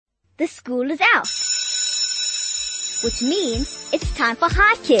the school is out. Which means it's time for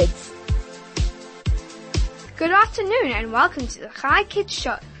Hi Kids. Good afternoon and welcome to the Hi Kids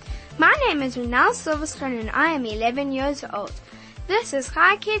Show. My name is Renelle Silverstone and I am 11 years old. This is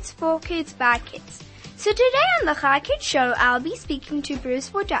Hi Kids, for Kids, by Kids. So today on the Hi Kids Show, I'll be speaking to Bruce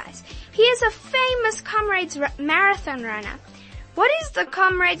Fordyce. He is a famous Comrades marathon runner. What is the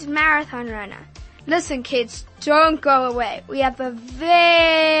Comrades marathon runner? Listen kids, don't go away. We have a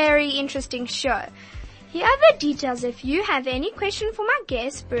very interesting show. Here are the details if you have any question for my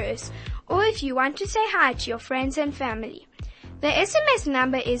guest, Bruce, or if you want to say hi to your friends and family. The SMS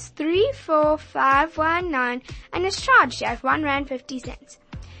number is 34519 and is charged at R1.50.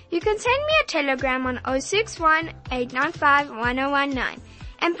 You can send me a telegram on 061-895-1019.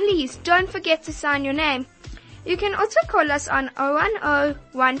 And please don't forget to sign your name. You can also call us on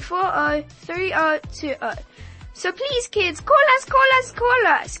 010-140-3020. So please kids, call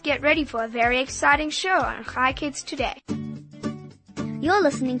us. Get ready for a very exciting show on Hi Kids today. You're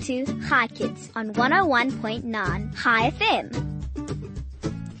listening to Hi Kids on 101.9 Hi FM.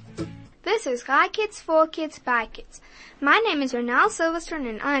 This is Hi Kids, for Kids, by Kids. My name is Renelle Silverstone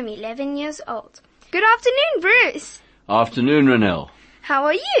and I'm 11 years old. Good afternoon, Bruce. Afternoon, Renelle. How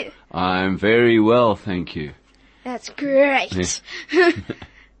are you? I'm very well, thank you. That's great.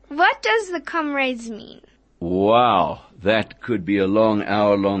 What does the Comrades mean? Wow, that could be a long,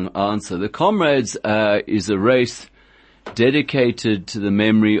 hour-long answer. The Comrades is a race dedicated to the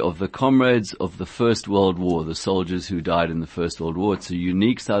memory of the comrades of the First World War, the soldiers who died in the First World War. It's a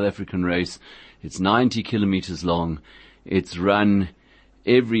unique South African race. It's 90 kilometers long. It's run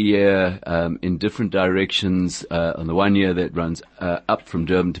every year in different directions. On the one year that runs up from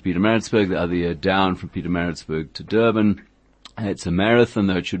Durban to Pietermaritzburg, the other year down from Pietermaritzburg to Durban. It's a marathon,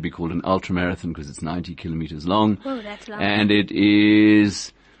 though it should be called an ultramarathon because it's 90 kilometers long. Oh, that's long. And it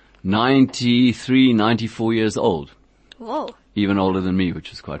is 93, 94 years old. Whoa. Even older than me,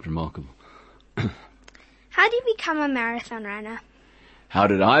 which is quite remarkable. How do you become a marathon runner? How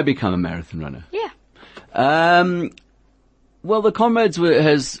did I become a marathon runner? Yeah. Well, the Comrades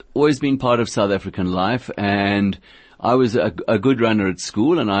has always been part of South African life, and I was a good runner at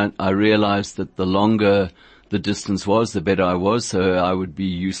school, and I realized that the longer the distance was, the better I was, so I would be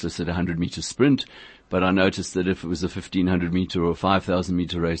useless at a 100-meter sprint. But I noticed that if it was a 1,500-meter or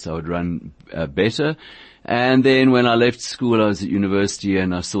 5,000-meter race, I would run better. And then when I left school, I was at university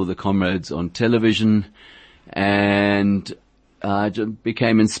and I saw the Comrades on television, and I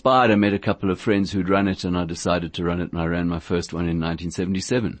became inspired. I met a couple of friends who'd run it, and I decided to run it, and I ran my first one in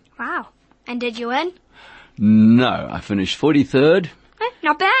 1977. Wow. And did you win? No, I finished 43rd.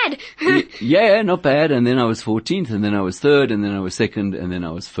 Not bad. Yeah, not bad. And then I was 14th, and then I was 3rd, and then I was 2nd, and then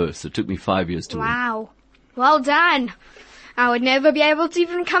I was 1st. It took me 5 years to win. Wow. Well done. I would never be able to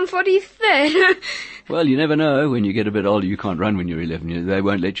even come 43rd. Well, you never know. When you get a bit older, you can't run when you're 11. They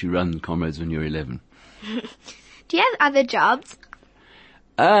won't let you run Comrades when you're 11. Do you have other jobs?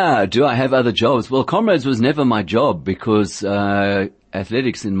 Do I have other jobs? Well, Comrades was never my job because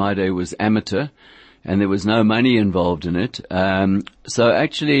athletics in my day was amateur and there was no money involved in it. So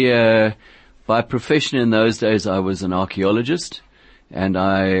actually, by profession in those days, I was an archaeologist, and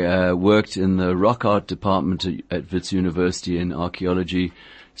I worked in the rock art department at Wits University in archaeology,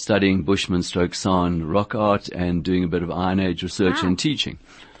 studying Bushman stroke San rock art and doing a bit of Iron Age research and teaching.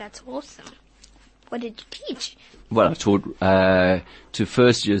 That's awesome. What did you teach? Well, I taught to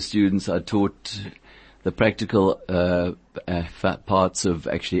first-year students. I taught the practical parts of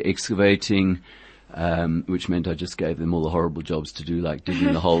actually excavating, which meant I just gave them all the horrible jobs to do, like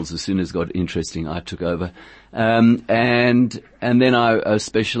digging the holes. As soon as it got interesting, I took over. And then I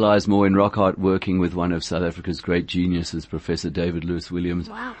specialized more in rock art, working with one of South Africa's great geniuses, Professor David Lewis Williams,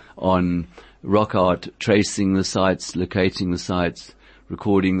 on rock art, tracing the sites, locating the sites,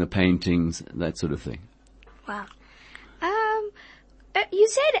 recording the paintings, that sort of thing. Wow. You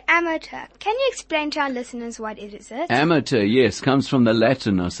said amateur. Can you explain to our listeners what it is? Amateur, yes, comes from the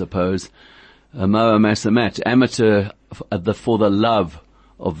Latin, I suppose. Moa Masamat, amateur for the love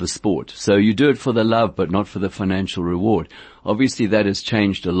of the sport. So you do it for the love, but not for the financial reward. Obviously that has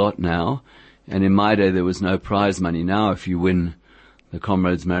changed a lot now, and in my day there was no prize money. Now if you win the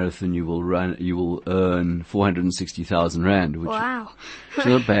Comrades Marathon, you will earn 460,000 Rand, which is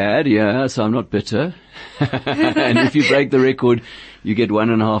not bad, yeah, so I'm not bitter. And if you break the record, you get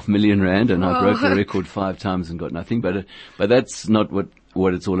 1.5 million Rand, and I broke the record 5 times and got nothing, but that's not what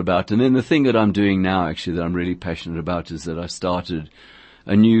it's all about. And then the thing that I'm doing now, actually, that I'm really passionate about, is that I started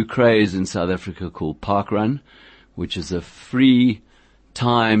a new craze in South Africa called Park Run, which is a free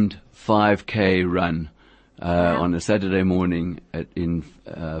timed 5K run on a Saturday morning in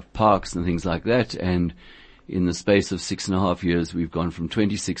parks and things like that. And in the space of 6.5 years, we've gone from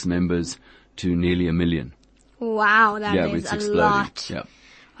 26 members to nearly 1 million. Wow, that is it's a exploding. lot. Yeah.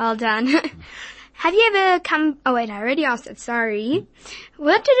 Well done. Have you ever oh wait, I already asked it, sorry.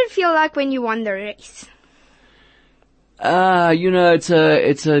 What did it feel like when you won the race?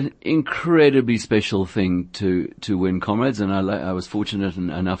 It's an incredibly special thing to win Comrades, and I was fortunate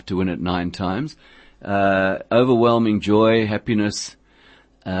enough to win it 9 times. Overwhelming joy, happiness,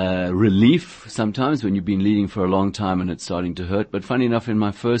 relief sometimes when you've been leading for a long time and it's starting to hurt. But funny enough, in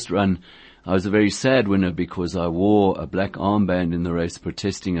my first run, I was a very sad winner because I wore a black armband in the race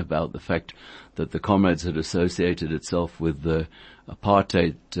protesting about the fact that the Comrades had associated itself with the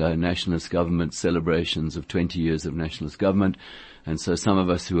apartheid nationalist government celebrations of 20 years of nationalist government. And so some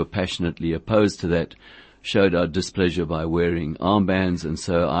of us who were passionately opposed to that showed our displeasure by wearing armbands. And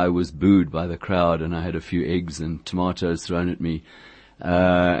so I was booed by the crowd, and I had a few eggs and tomatoes thrown at me.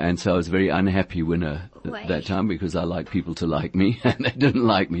 And so I was a very unhappy winner that time because I like people to like me, and they didn't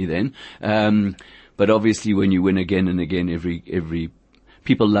like me then. But obviously when you win again and again, every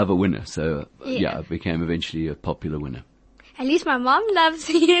people love a winner. So I became eventually a popular winner. At least my mom loves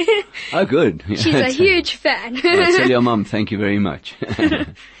you. Oh, good. She's a huge fan. Well, tell your mom thank you very much. Have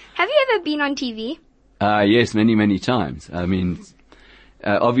you ever been on TV? Yes, many, many times. I mean,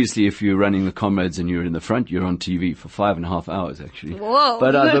 obviously if you're running the Comrades and you're in the front, you're on TV for 5.5 hours actually. Whoa.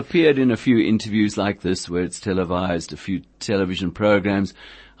 But I've appeared in a few interviews like this where it's televised, a few television programs.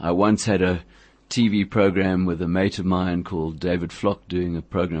 I once had a TV program with a mate of mine called David Flock doing a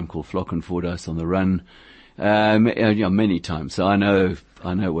program called Flock and Fordyce on the Run. Many times. So I know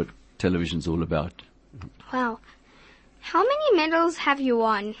what television's all about. Wow. How many medals have you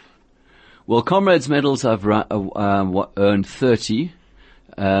won? Well, Comrades medals I've earned 30.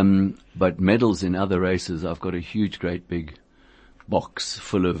 But medals in other races, I've got a huge, great big box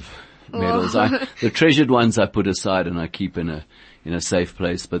full of medals. The treasured ones I put aside and I keep in a safe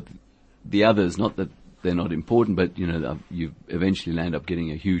place, but the others, not that they're not important, but you eventually land up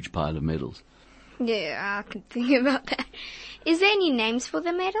getting a huge pile of medals. Yeah, I can think about that. Is there any names for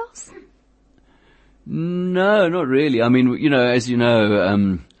the medals? No, not really. I mean, as you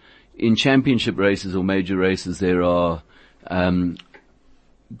know, in championship races or major races, there are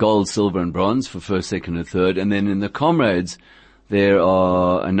gold, silver and bronze for first, second and third. And then in the Comrades, there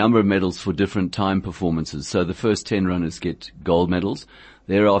are a number of medals for different time performances. So the first 10 runners get gold medals.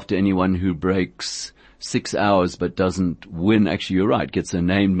 Thereafter, anyone who breaks 6 hours but doesn't win, actually you're right, gets a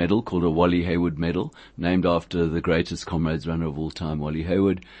named medal called a Wally Hayward medal, named after the greatest Comrades runner of all time, Wally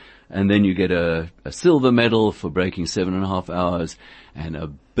Hayward. And then you get a silver medal for breaking 7.5 hours and a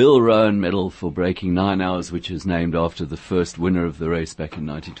Bill Rowan medal for breaking 9 hours, which is named after the first winner of the race back in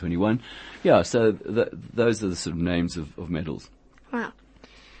 1921. Yeah, so those are the sort of names of medals. Wow.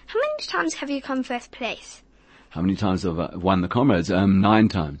 How many times have you come first place? How many times have I won the Comrades? 9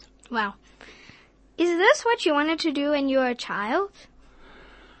 times. Wow. Is this what you wanted to do when you were a child?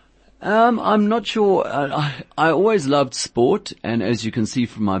 I'm not sure. I always loved sport, and as you can see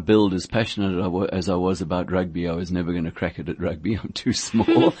from my build, as passionate as I was about rugby, I was never going to crack it at rugby. I'm too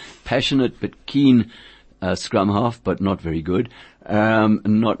small. Passionate but keen scrum half, but not very good.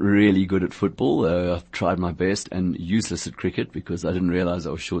 Not really good at football. I've tried my best, and useless at cricket because I didn't realize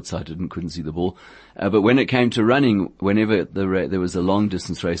I was short-sighted and couldn't see the ball. But when it came to running, whenever there was a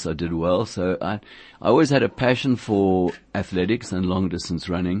long-distance race, I did well. So I always had a passion for athletics and long-distance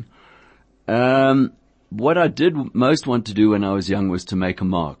running. What I did most want to do when I was young was to make a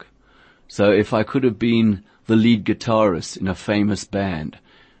mark. So if I could have been the lead guitarist in a famous band,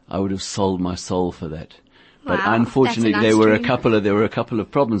 I would have sold my soul for that. Wow, but unfortunately, there were a couple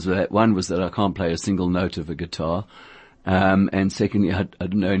of problems with that. One was that I can't play a single note of a guitar, and secondly, I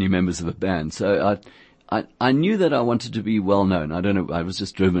didn't know any members of a band. So I knew that I wanted to be well known. I don't know. I was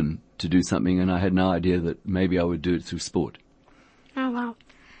just driven to do something, and I had no idea that maybe I would do it through sport. Oh wow!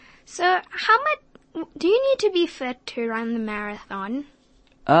 So how much do you need to be fit to run the marathon?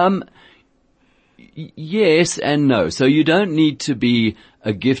 Yes and no. So you don't need to be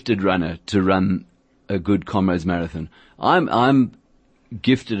a gifted runner to run a good Comrades marathon. I'm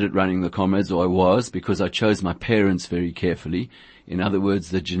gifted at running the Comrades, or I was, because I chose my parents very carefully. In other words,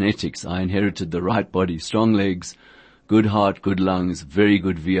 the genetics. I inherited the right body, strong legs, good heart, good lungs, very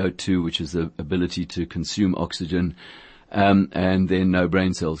good VO2, which is the ability to consume oxygen, and then no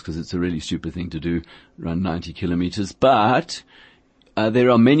brain cells, because it's a really stupid thing to do, run 90 kilometers. But there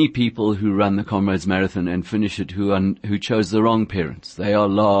are many people who run the Comrades Marathon and finish it who chose the wrong parents. They are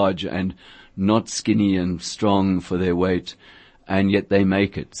large and not skinny and strong for their weight. and yet they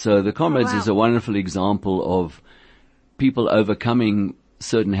make it. So the Comrades is a wonderful example of people overcoming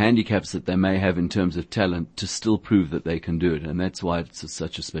certain handicaps that they may have in terms of talent to still prove that they can do it. And that's why it's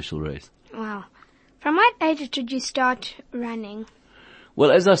such a special race. Wow. From what age did you start running?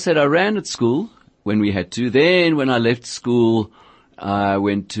 Well, as I said, I ran at school when we had to. Then when I left school, I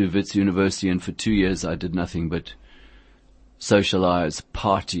went to Wits University, and for 2 years I did nothing but socialize,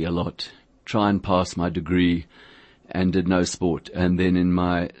 party a lot, try and pass my degree, and did no sport. And then in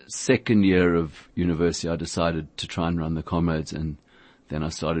my second year of university, I decided to try and run the Comrades, and then I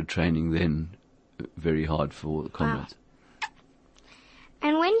started training then very hard for the Comrades. Wow.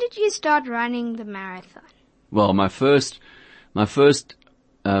 And when did you start running the marathon? Well, my first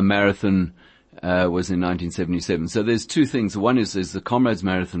marathon was in 1977. So there's two things. One is there's the Comrades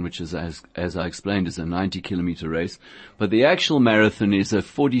Marathon, which is, as I explained, is a 90-kilometer race. But the actual marathon is a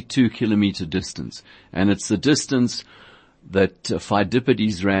 42-kilometer distance. And it's the distance that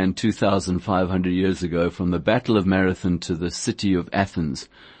Fordyce ran 2,500 years ago from the Battle of Marathon to the city of Athens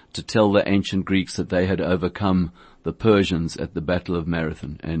to tell the ancient Greeks that they had overcome the Persians at the Battle of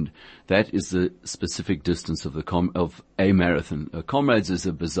Marathon. And that is the specific distance of a marathon. Comrades is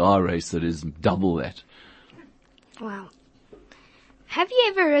a bizarre race that is double that. Wow. Have you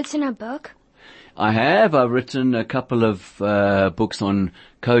ever written a book? I have. I've written a couple of books on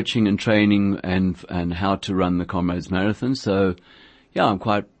coaching and training and how to run the Comrades Marathon. So, yeah, I'm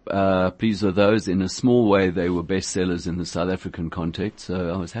quite pleased with those. In a small way, they were bestsellers in the South African context, so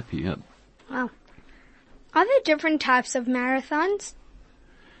I was happy, yeah. Wow. Are there different types of marathons?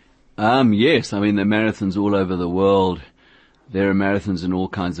 Yes. I mean, there are marathons all over the world. There are marathons in all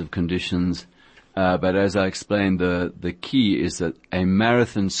kinds of conditions. But as I explained, the key is that a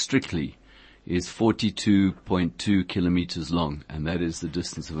marathon strictly is 42.2 kilometers long, and that is the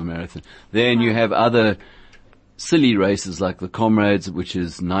distance of a marathon. Then you have other silly races like the Comrades, which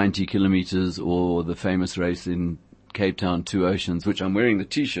is 90 kilometers, or the famous race in Cape Town, Two Oceans, which I'm wearing the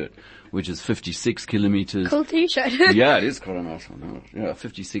T-shirt, which is 56 kilometers. Cool T-shirt. Yeah, it is quite a nice one. Yeah,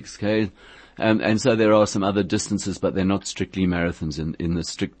 56K. And so there are some other distances, but they're not strictly marathons in the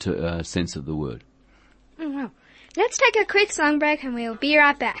strict sense of the word. Oh, wow. Let's take a quick song break and we'll be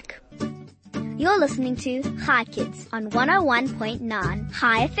right back. You're listening to Hi Kids on 101.9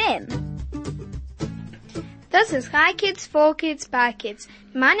 Hi FM. This is Hi Kids, for Kids, by Kids.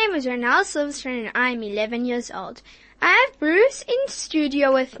 My name is Ronald Silverstone and I am 11 years old. I have Bruce in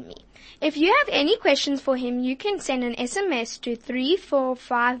studio with me. If you have any questions for him, you can send an SMS to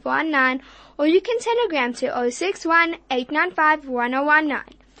 34519 or you can telegram to 061-895-1019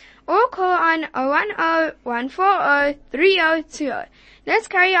 or call on 010-140-3020. Let's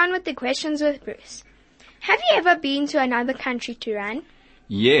carry on with the questions with Bruce. Have you ever been to another country to run?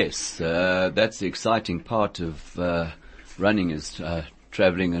 Yes, that's the exciting part of running is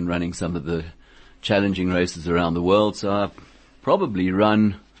traveling and running some of the challenging races around the world. So I've probably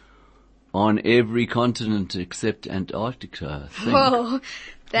run on every continent except Antarctica, I think. Whoa,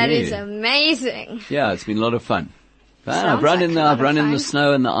 that is amazing. Yeah, it's been a lot of fun. I've run in the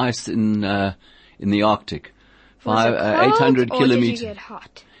snow and the ice in the Arctic. 800 kilometers. Did you get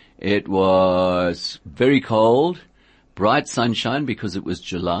hot? It was very cold, bright sunshine because it was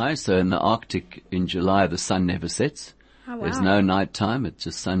July. So in the Arctic in July, the sun never sets. Oh, wow. There's no night time.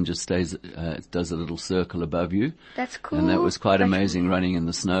 Sun just stays, it does a little circle above you. That's cool. And that was quite amazing running in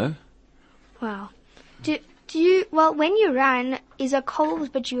the snow. Wow. When you run, is it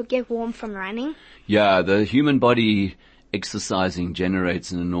cold but you get warm from running? Yeah, the human body exercising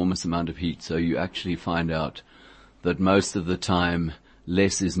generates an enormous amount of heat. So you actually find out that most of the time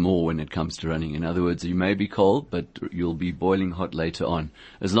less is more when it comes to running. In other words, you may be cold, but you'll be boiling hot later on.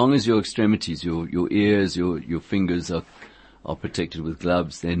 As long as your extremities, your ears, your fingers are protected with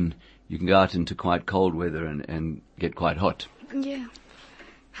gloves, then you can go out into quite cold weather and get quite hot. Yeah.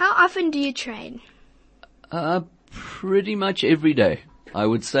 How often do you train? Pretty much every day. I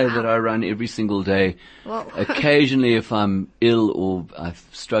would say that I run every single day. Whoa. Occasionally, if I'm ill or I'm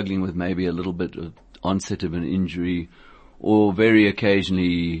struggling with maybe a little bit of onset of an injury, or very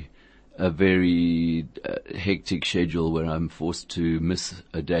occasionally a very hectic schedule where I'm forced to miss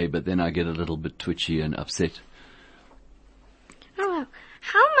a day, but then I get a little bit twitchy and upset. Oh, wow.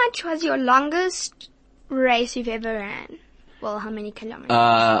 How much was your longest race you've ever ran? Well, how many kilometers?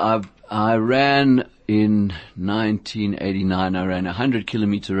 I ran in 1989, I ran a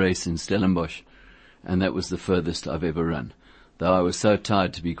 100-kilometer race in Stellenbosch, and that was the furthest I've ever run. Though I was so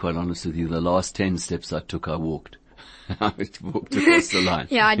tired, to be quite honest with you, the last 10 steps I took, I walked. I walked across the line.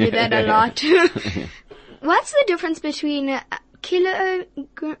 Yeah, I do that a lot. What's the difference between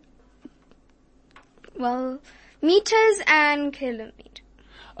meters and kilometers.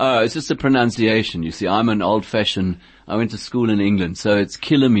 Oh, it's just a pronunciation. You see, I'm an old-fashioned, I went to school in England, so it's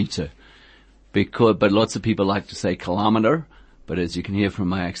kilometer. But lots of people like to say kilometer, but as you can hear from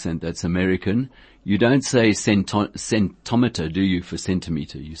my accent, that's American. You don't say centimeter, do you, for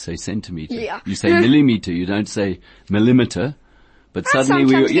centimeter? You say centimeter. Yeah. You say millimeter, you don't say millimeter. But I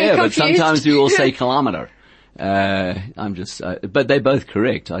suddenly sometimes sometimes we all say kilometer. But they're both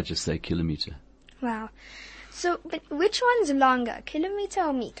correct. I just say kilometer. Wow. So, but which one's longer, kilometer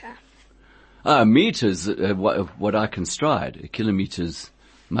or meter? Meters, what I can stride. A kilometer's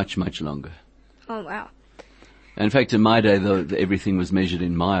much, much longer. Oh, wow. In fact, in my day, though, everything was measured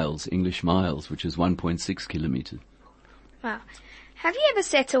in miles, English miles, which is 1.6 kilometers. Wow. Have you ever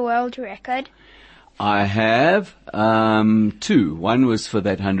set a world record? I have, two. One was for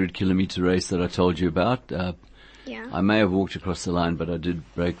that 100-kilometer race that I told you about. Yeah. I may have walked across the line, but I did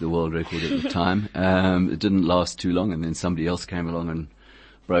break the world record at the time. It didn't last too long, and then somebody else came along and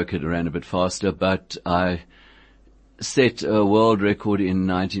broke it around a bit faster. But I set a world record in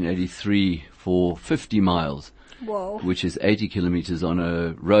 1983 for 50 miles. Whoa. Which is 80 kilometers on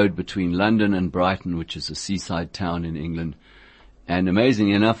a road between London and Brighton, which is a seaside town in England. And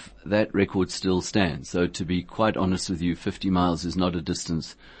amazingly enough, that record still stands. So to be quite honest with you, 50 miles is not a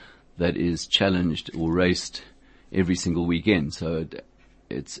distance that is challenged or raced every single weekend. So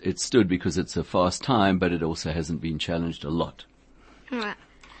it stood because it's a fast time, but it also hasn't been challenged a lot. Wow.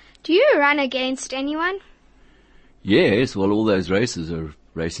 Do you run against anyone? Yes, well, all those races are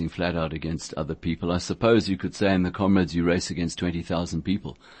racing flat out against other people. I suppose you could say in the Comrades you race against 20,000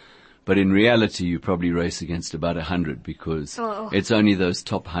 people. But in reality, you probably race against about 100 because it's only those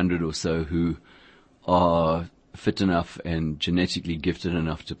top 100 or so who are fit enough and genetically gifted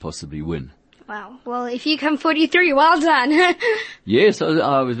enough to possibly win. Wow. Well, if you come 43, well done. Yes,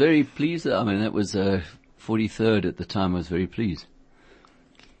 I was very pleased. I mean, that was 43rd at the time. I was very pleased.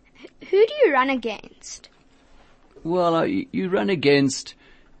 Who do you run against? Well, you run against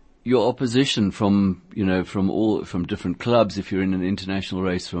your opposition from different clubs. If you're in an international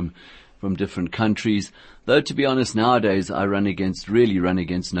race from different countries, though, to be honest, nowadays I run against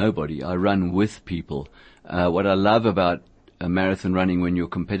nobody. I run with people. What I love about marathon running when your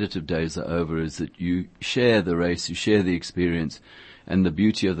competitive days are over is that you share the race, you share the experience, and the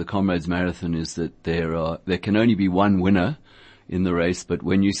beauty of the Comrades Marathon is that there can only be one winner in the race, but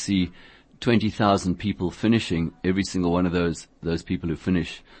when you see 20,000 people finishing, every single one of those people who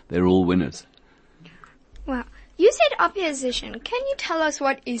finish, they're all winners. Wow. You said opposition. Can you tell us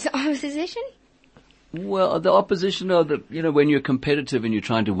what is opposition? Well, the opposition are when you're competitive and you're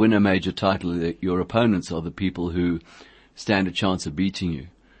trying to win a major title, your opponents are the people who stand a chance of beating you.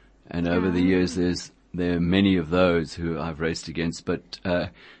 And over the years, there are many of those who I've raced against, but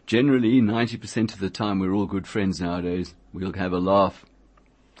generally 90% of the time we're all good friends nowadays. We'll have a laugh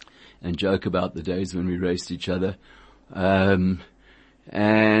and joke about the days when we raced each other. And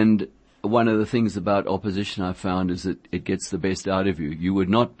one of the things about opposition I found is that it gets the best out of you. You would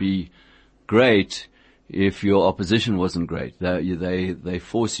not be great if your opposition wasn't great. They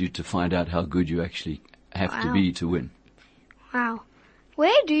force you to find out how good you actually have to be to win. Wow.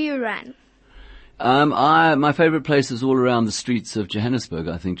 Where do you run? My favorite place is all around the streets of Johannesburg.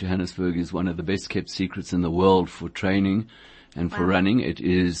 I think Johannesburg is one of the best kept secrets in the world for training and for running. It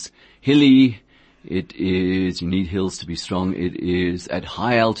is hilly. You need hills to be strong. It is at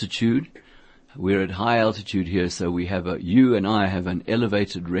high altitude. We're at high altitude here, so you and I have an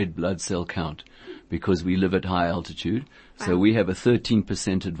elevated red blood cell count because we live at high altitude. Wow. So we have a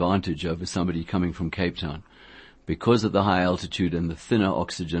 13% advantage over somebody coming from Cape Town. Because of the high altitude and the thinner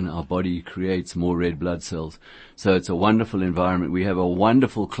oxygen, our body creates more red blood cells. So it's a wonderful environment. We have a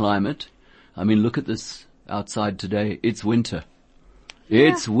wonderful climate. I mean, look at this outside today. It's winter.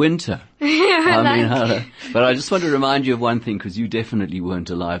 It's winter. But I just want to remind you of one thing, because you definitely weren't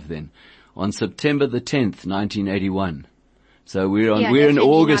alive then. On September the 10th, 1981. So we're in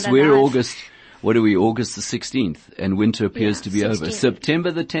August. We're August. What are we? August the 16th, and winter appears to be 16th. Over.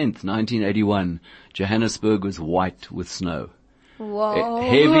 September the 10th, 1981. Johannesburg was white with snow. Whoa.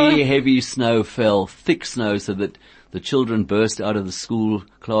 Heavy snow fell, thick snow, so that the children burst out of the school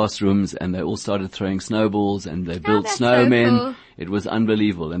classrooms and they all started throwing snowballs and they built snowmen. So cool. It was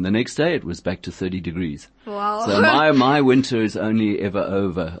unbelievable. And the next day it was back to 30 degrees. Wow. So my winter is only ever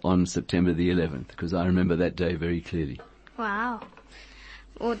over on September the 11th, because I remember that day very clearly. Wow.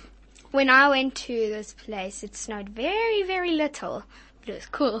 Well, when I went to this place, it snowed very, very little. But it was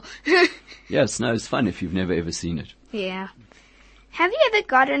cool. Yeah, snow's fun if you've never ever seen it. Yeah. Have you ever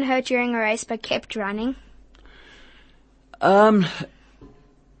gotten hurt during a race but kept running?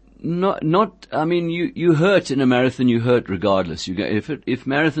 I mean, you hurt in a marathon, you hurt regardless. If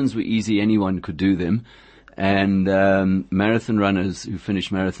marathons were easy, anyone could do them. And, marathon runners who finish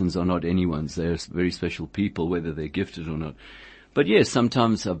marathons are not anyone's. They're very special people, whether they're gifted or not. But yes,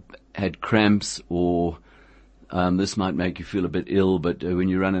 sometimes I've had cramps or, this might make you feel a bit ill, but when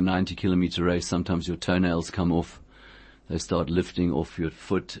you run a 90-kilometer race, sometimes your toenails come off. They start lifting off your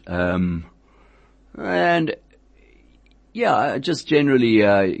foot. And yeah, just generally,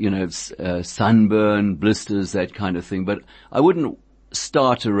 sunburn, blisters, that kind of thing. But I wouldn't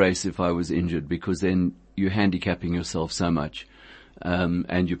start a race if I was injured, because then you're handicapping yourself so much.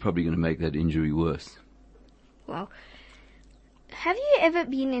 And you're probably going to make that injury worse. Well, have you ever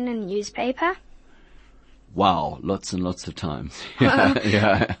been in a newspaper? Wow, lots and lots of times.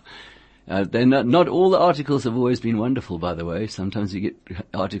 Yeah. They're not all the articles have always been wonderful, by the way. Sometimes you get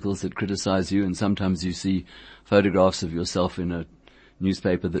articles that criticize you, and sometimes you see photographs of yourself in a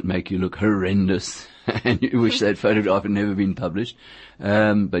newspaper that make you look horrendous, and you wish that photograph had never been published.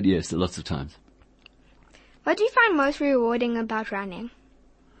 But yes, lots of times. What do you find most rewarding about running?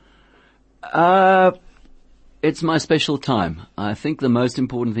 It's my special time. I think the most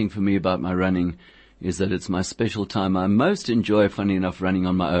important thing for me about my running is that it's my special time. I most enjoy, funny enough, running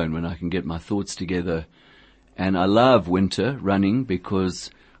on my own when I can get my thoughts together. And I love winter running because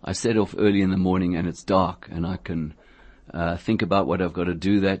I set off early in the morning and it's dark, and I can think about what I've got to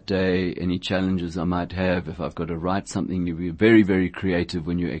do that day, any challenges I might have. If I've got to write something, you'll be very, very creative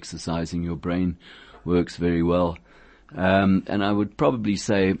when you're exercising. Your brain works very well. And I would probably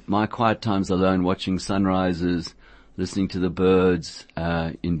say my quiet times alone, watching sunrises, listening to the birds,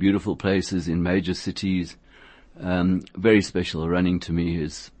 in beautiful places, in major cities, very special. Running to me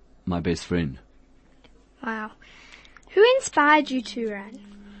is my best friend. Wow. Who inspired you to run?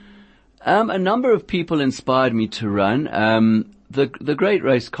 A number of people inspired me to run. The great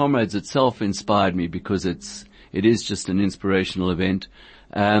race Comrades itself inspired me because it is just an inspirational event.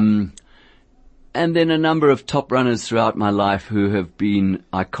 And then a number of top runners throughout my life who have been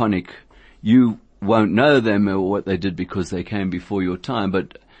iconic. You won't know them or what they did because they came before your time,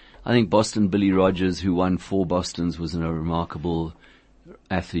 but I think Boston Billy Rogers, who won 4 Bostons, was a remarkable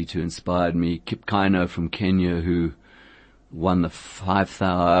athlete who inspired me. Kip Keino from Kenya, who won the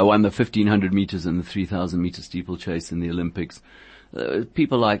 1500 meters and the 3000 meter steeplechase in the Olympics.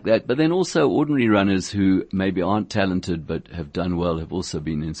 People like that, but then also ordinary runners who maybe aren't talented but have done well have also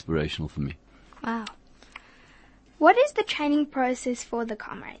been inspirational for me. Wow. What is the training process for the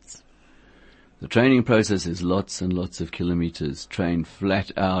Comrades? The training process is lots and lots of kilometers, train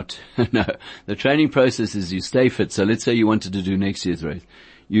flat out. No, the training process is you stay fit. So let's say you wanted to do next year's race.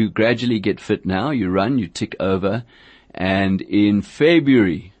 You gradually get fit now, you run, you tick over, and in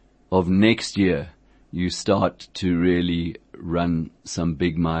February of next year, you start to really run some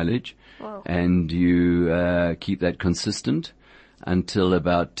big mileage. Whoa. And you keep that consistent until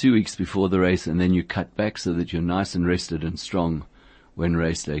about 2 weeks before the race, and then you cut back so that you're nice and rested and strong when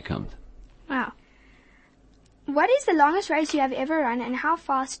race day comes. Wow. What is the longest race you have ever run, and how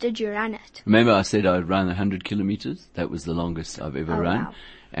fast did you run it? Remember I said I'd run 100 kilometers? That was the longest I've ever run. Wow.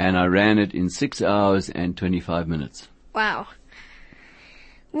 And I ran it in 6 hours and 25 minutes. Wow.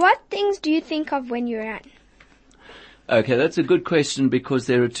 What things do you think of when you run? Okay, that's a good question because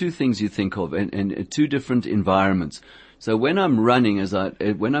there are 2 things you think of and 2 different environments. So when I'm running,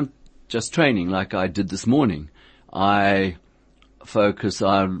 when I'm just training like I did this morning, I focus,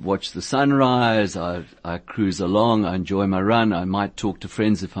 I watch the sunrise, I cruise along, I enjoy my run, I might talk to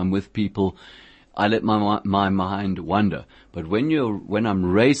friends if I'm with people. I let my mind wander. But when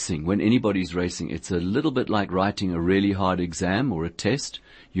I'm racing, when anybody's racing, it's a little bit like writing a really hard exam or a test.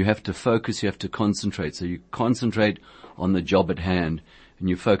 You have to focus, you have to concentrate. So you concentrate on the job at hand and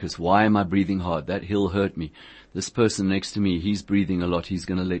you focus. Why am I breathing hard? That hill hurt me. This person next to me, he's breathing a lot. He's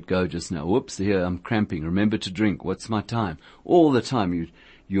going to let go just now. Whoops, here I'm cramping. Remember to drink. What's my time? All the time.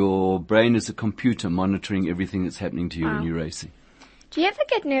 Your brain is a computer monitoring everything that's happening to you when you're racing. Do you ever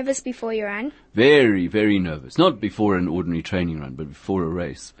get nervous before you run? Very, very nervous. Not before an ordinary training run, but before a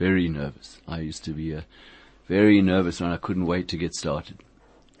race. Very nervous. I used to be a very nervous runner. I couldn't wait to get started.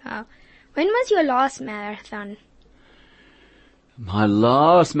 Oh. When was your last marathon? My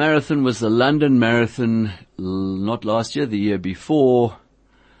last marathon was the London Marathon, not last year, the year before,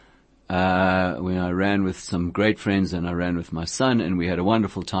 when I ran with some great friends and I ran with my son and we had a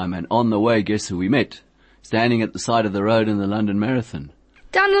wonderful time. And on the way, guess who we met? Standing at the side of the road in the London Marathon.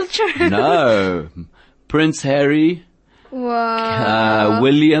 Donald Trump. No. Prince Harry,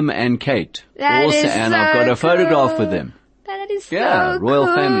 William and Kate. And I've got a photograph with them. That is royal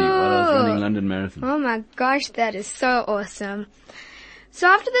cool. family while I was running London Marathon. Oh my gosh, that is so awesome. So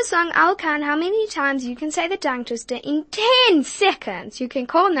after the song, I'll count how many times you can say the tongue twister in 10 seconds. You can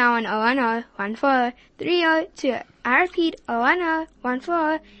call now on 010-140-3020. I repeat,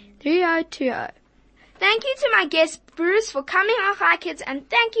 010-140-3020. Thank you to my guest Bruce for coming on Hi Kids, and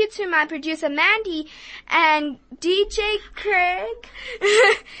thank you to my producer Mandy and DJ Craig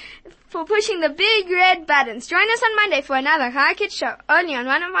for pushing the big red buttons. Join us on Monday for another Hi Kids show, only on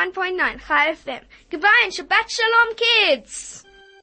 101.9 Hi FM. Goodbye and Shabbat Shalom, kids!